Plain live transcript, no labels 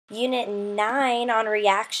Unit 9 on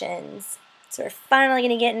reactions. So we're finally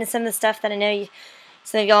going to get into some of the stuff that I know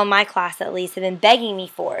some of y'all in my class at least have been begging me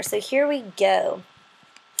for. So here we go.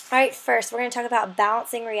 All right, first we're going to talk about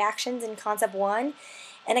balancing reactions in Concept 1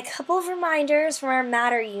 and a couple of reminders from our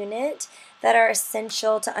matter unit that are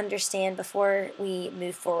essential to understand before we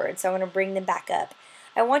move forward. So I want to bring them back up.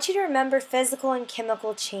 I want you to remember physical and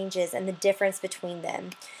chemical changes and the difference between them.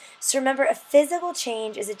 So remember, a physical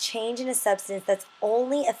change is a change in a substance that's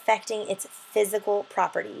only affecting its physical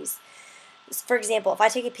properties. For example, if I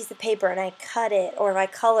take a piece of paper and I cut it, or if I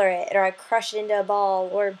color it, or I crush it into a ball,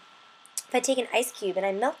 or if I take an ice cube and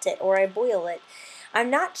I melt it or I boil it, I'm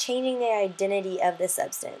not changing the identity of the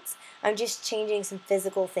substance. I'm just changing some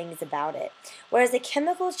physical things about it. Whereas a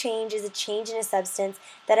chemical change is a change in a substance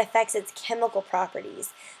that affects its chemical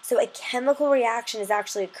properties. So a chemical reaction is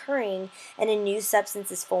actually occurring and a new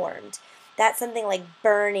substance is formed. That's something like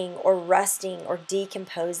burning or rusting or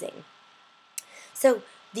decomposing. So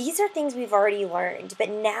these are things we've already learned, but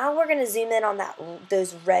now we're going to zoom in on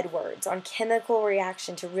those red words, on chemical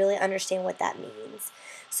reaction, to really understand what that means.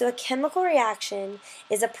 So a chemical reaction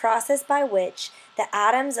is a process by which the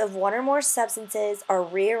atoms of one or more substances are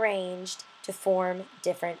rearranged to form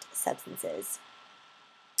different substances.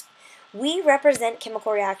 We represent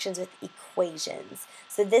chemical reactions with equations.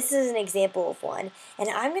 So this is an example of one. And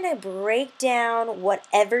I'm going to break down what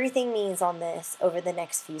everything means on this over the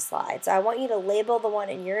next few slides. So I want you to label the one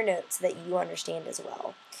in your notes so that you understand as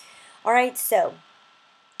well. All right, so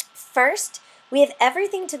first, we have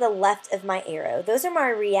everything to the left of my arrow. Those are my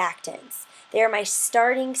reactants. They are my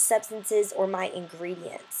starting substances or my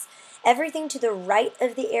ingredients. Everything to the right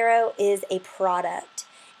of the arrow is a product.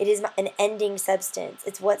 It is an ending substance.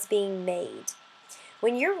 It's what's being made.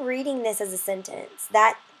 When you're reading this as a sentence,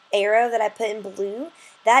 that arrow that I put in blue,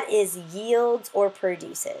 that is yields or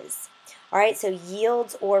produces. All right, so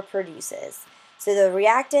yields or produces. So the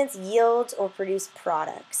reactants yields or produce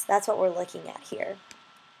products. That's what we're looking at here.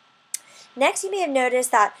 Next, you may have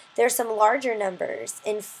noticed that there's some larger numbers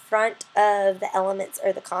in front of the elements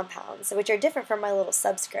or the compounds, which are different from my little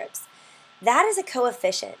subscripts. That is a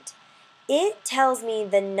coefficient. It tells me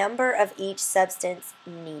the number of each substance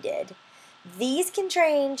needed. These can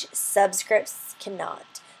change, subscripts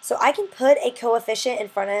cannot. So I can put a coefficient in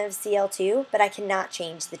front of Cl2, but I cannot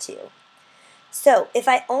change the two. So if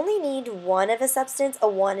I only need one of a substance, a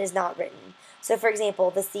 1 is not written. So for example,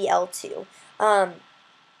 the Cl2.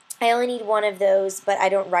 I only need one of those, but I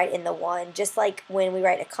don't write in the 1. Just like when we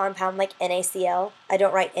write a compound like NaCl, I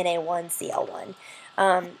don't write Na1Cl1.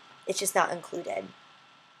 It's just not included.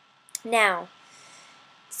 Now,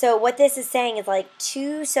 so what this is saying is like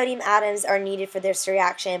 2 sodium atoms are needed for this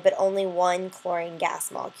reaction, but only 1 chlorine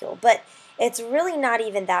gas molecule. But it's really not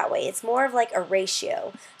even that way. It's more of like a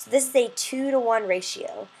ratio. So this is a 2-to-1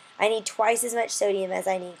 ratio. I need twice as much sodium as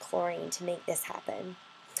I need chlorine to make this happen.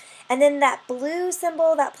 And then that blue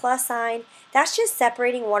symbol, that plus sign, that's just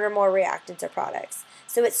separating one or more reactants or products.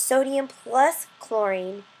 So it's sodium plus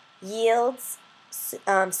chlorine yields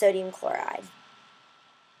sodium chloride.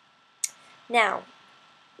 Now,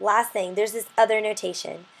 last thing, there's this other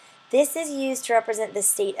notation. This is used to represent the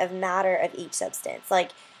state of matter of each substance.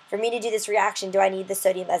 Like, for me to do this reaction, do I need the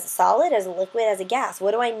sodium as a solid, as a liquid, as a gas?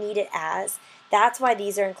 What do I need it as? That's why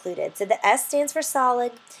these are included. So the S stands for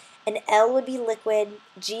solid, an L would be liquid,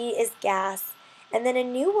 G is gas, and then a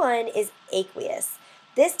new one is aqueous.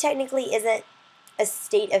 This technically isn't a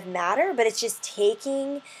state of matter, but it's just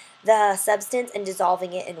taking the substance and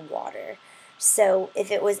dissolving it in water. So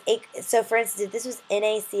if it was, for instance, if this was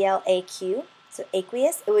NaClAq, so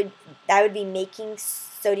aqueous, that would be making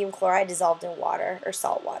sodium chloride dissolved in water or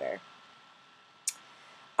salt water.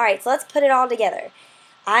 All right, so let's put it all together.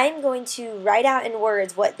 I'm going to write out in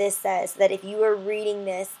words what this says, so that if you were reading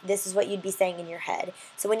this, this is what you'd be saying in your head.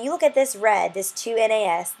 So when you look at this red, this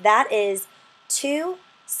 2NaS, that is 2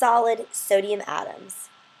 solid sodium atoms.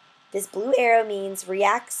 This blue arrow means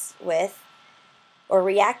reacts with, or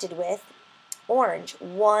reacted with, orange,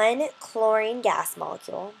 1 chlorine gas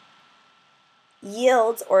molecule,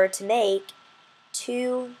 yields, or to make,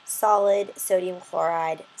 2 solid sodium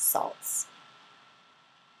chloride salts.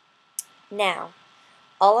 Now,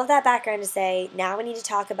 all of that background to say, now we need to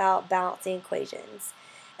talk about balancing equations.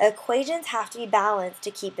 Equations have to be balanced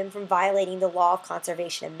to keep them from violating the law of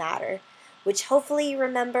conservation of matter, which hopefully you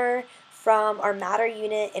remember from our matter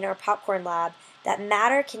unit in our popcorn lab, that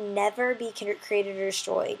matter can never be created or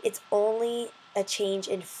destroyed. It's only a change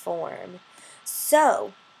in form.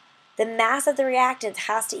 So, the mass of the reactants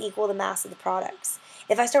has to equal the mass of the products.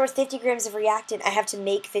 If I start with 50 grams of reactant, I have to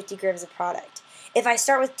make 50 grams of product. If I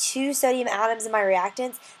start with 2 sodium atoms in my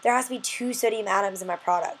reactants, there has to be 2 sodium atoms in my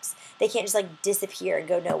products. They can't just like disappear and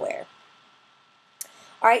go nowhere.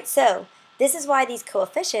 All right, so this is why these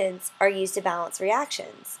coefficients are used to balance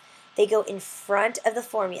reactions. They go in front of the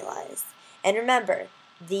formulas. And remember,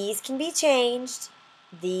 these can be changed.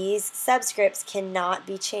 These subscripts cannot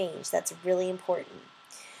be changed. That's really important.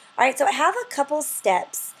 All right, so I have a couple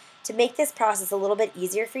steps to make this process a little bit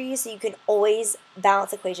easier for you so you can always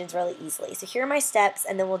balance equations really easily. So here are my steps,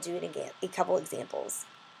 and then we'll do it again, a couple examples.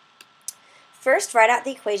 First, write out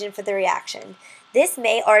the equation for the reaction. This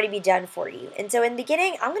may already be done for you. And so in the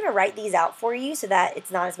beginning, I'm going to write these out for you so that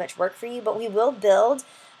it's not as much work for you, but we will build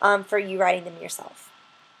for you writing them yourself.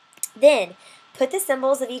 Then, put the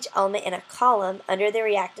symbols of each element in a column under the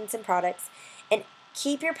reactants and products, and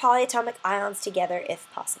keep your polyatomic ions together if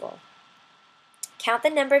possible. Count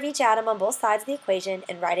the number of each atom on both sides of the equation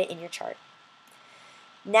and write it in your chart.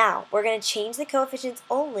 Now, we're going to change the coefficients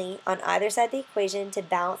only on either side of the equation to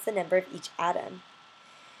balance the number of each atom.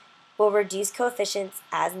 We'll reduce coefficients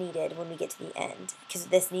as needed when we get to the end, because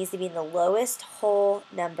this needs to be in the lowest whole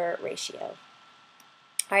number ratio.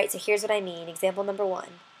 All right, so here's what I mean. Example number 1.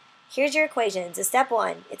 Here's your equation. So step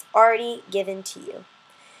 1, it's already given to you.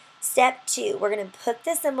 Step 2, we're going to put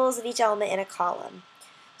the symbols of each element in a column.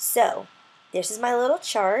 So this is my little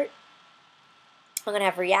chart. I'm going to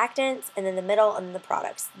have reactants, and then the middle, and then the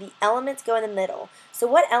products. The elements go in the middle. So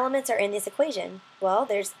what elements are in this equation? Well,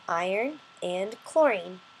 there's iron and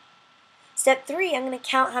chlorine. Step 3, I'm going to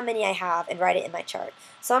count how many I have and write it in my chart.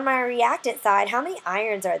 So on my reactant side, how many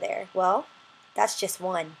irons are there? Well, that's just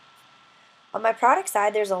 1. On my product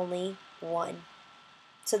side, there's only 1.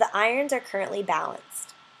 So the irons are currently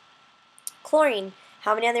balanced. Chlorine,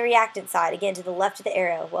 how many on the reactant side? Again, to the left of the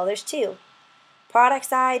arrow. Well, there's 2. Product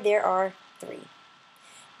side, there are 3.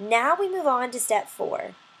 Now we move on to step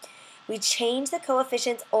 4. We change the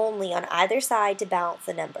coefficients only on either side to balance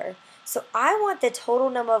the number. So I want the total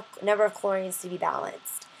number of chlorines to be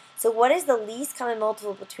balanced. So what is the least common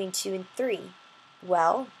multiple between 2 and 3?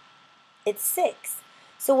 Well, it's 6.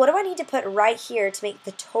 So what do I need to put right here to make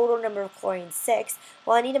the total number of chlorines 6?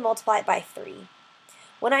 Well, I need to multiply it by 3.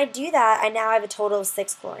 When I do that, I now have a total of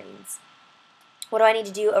 6 chlorines. What do I need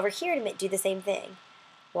to do over here to do the same thing?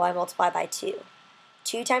 Well, I multiply by 2.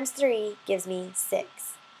 2 times 3 gives me 6.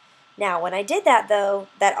 Now, when I did that, though,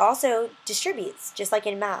 that also distributes, just like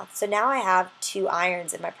in math. So now I have 2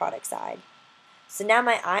 irons in my product side. So now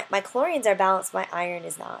my chlorines are balanced, my iron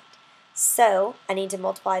is not. So I need to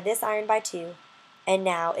multiply this iron by 2, and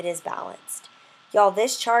now it is balanced. Y'all,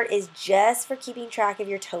 this chart is just for keeping track of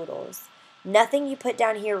your totals. Nothing you put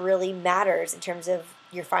down here really matters in terms of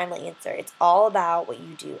your final answer. It's all about what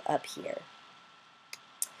you do up here.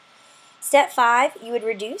 Step 5, you would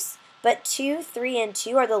reduce, but 2, 3, and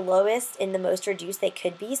 2 are the lowest and the most reduced they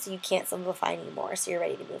could be, so you can't simplify anymore, so you're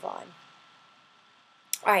ready to move on.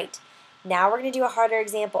 All right, now we're going to do a harder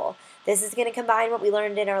example. This is going to combine what we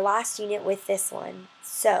learned in our last unit with this one.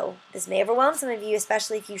 So this may overwhelm some of you,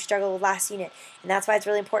 especially if you struggle with last unit, and that's why it's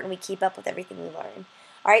really important we keep up with everything we learn.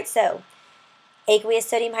 All right, so aqueous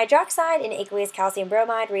sodium hydroxide and aqueous calcium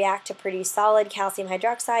bromide react to produce solid calcium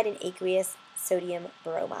hydroxide and aqueous sodium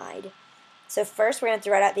bromide. So first, we're going to have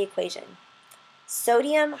to write out the equation.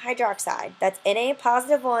 Sodium hydroxide, that's Na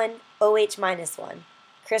positive 1, OH minus 1.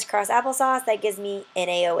 Crisscross applesauce, that gives me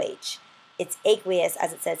NaOH. It's aqueous,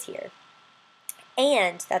 as it says here.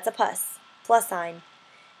 And, that's a plus sign.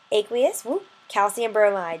 Aqueous, calcium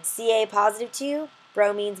bromide, Ca positive 2,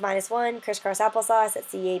 bromines minus 1, crisscross applesauce,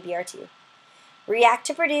 that's CaBr2. React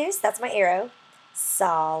to produce, that's my arrow.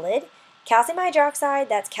 Solid. Calcium hydroxide,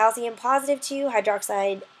 that's calcium positive 2,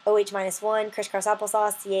 hydroxide OH minus 1, crisscross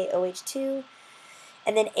applesauce, CaOH2,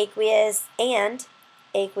 and then aqueous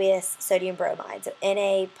sodium bromide. So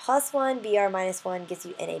Na plus 1, Br minus 1 gives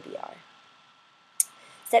you NaBr.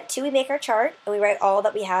 Step 2, we make our chart, and we write all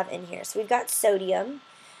that we have in here. So we've got sodium.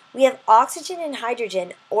 We have oxygen and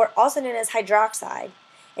hydrogen, or also known as hydroxide.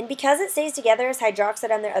 And because it stays together as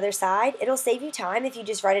hydroxide on the other side, it'll save you time if you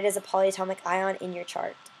just write it as a polyatomic ion in your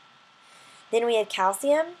chart. Then we have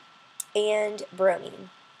calcium and bromine.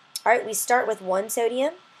 All right, we start with 1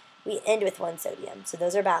 sodium. We end with 1 sodium, so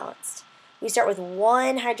those are balanced. We start with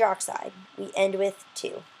 1 hydroxide. We end with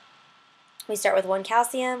 2. We start with 1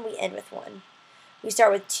 calcium. We end with 1. We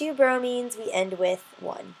start with 2 bromines. We end with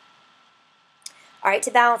 1. All right,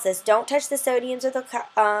 to balance this, don't touch the sodiums or the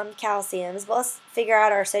calciums, but let's figure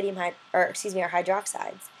out our our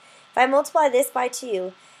hydroxides. If I multiply this by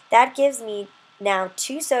 2, that gives me now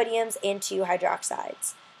 2 sodiums and 2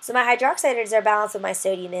 hydroxides. So my hydroxides are balanced, but my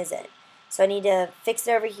sodium isn't. So I need to fix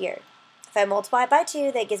it over here. If I multiply it by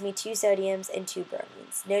 2, that gives me 2 sodiums and 2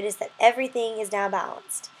 bromines. Notice that everything is now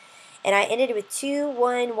balanced. And I ended with 2,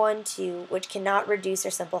 1, 1, 2, which cannot reduce or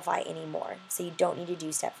simplify anymore. So you don't need to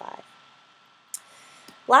do step 5.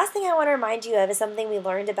 Last thing I want to remind you of is something we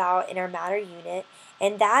learned about in our matter unit,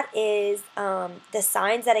 and that is the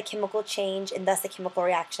signs that a chemical change and thus a chemical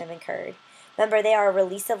reaction have occurred. Remember, they are a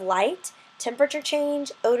release of light, temperature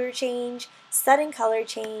change, odor change, sudden color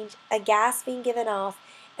change, a gas being given off,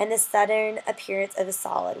 and the sudden appearance of a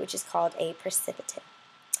solid, which is called a precipitate.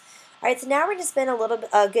 All right, so now we're going to spend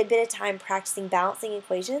a good bit of time practicing balancing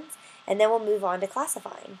equations, and then we'll move on to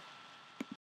classifying.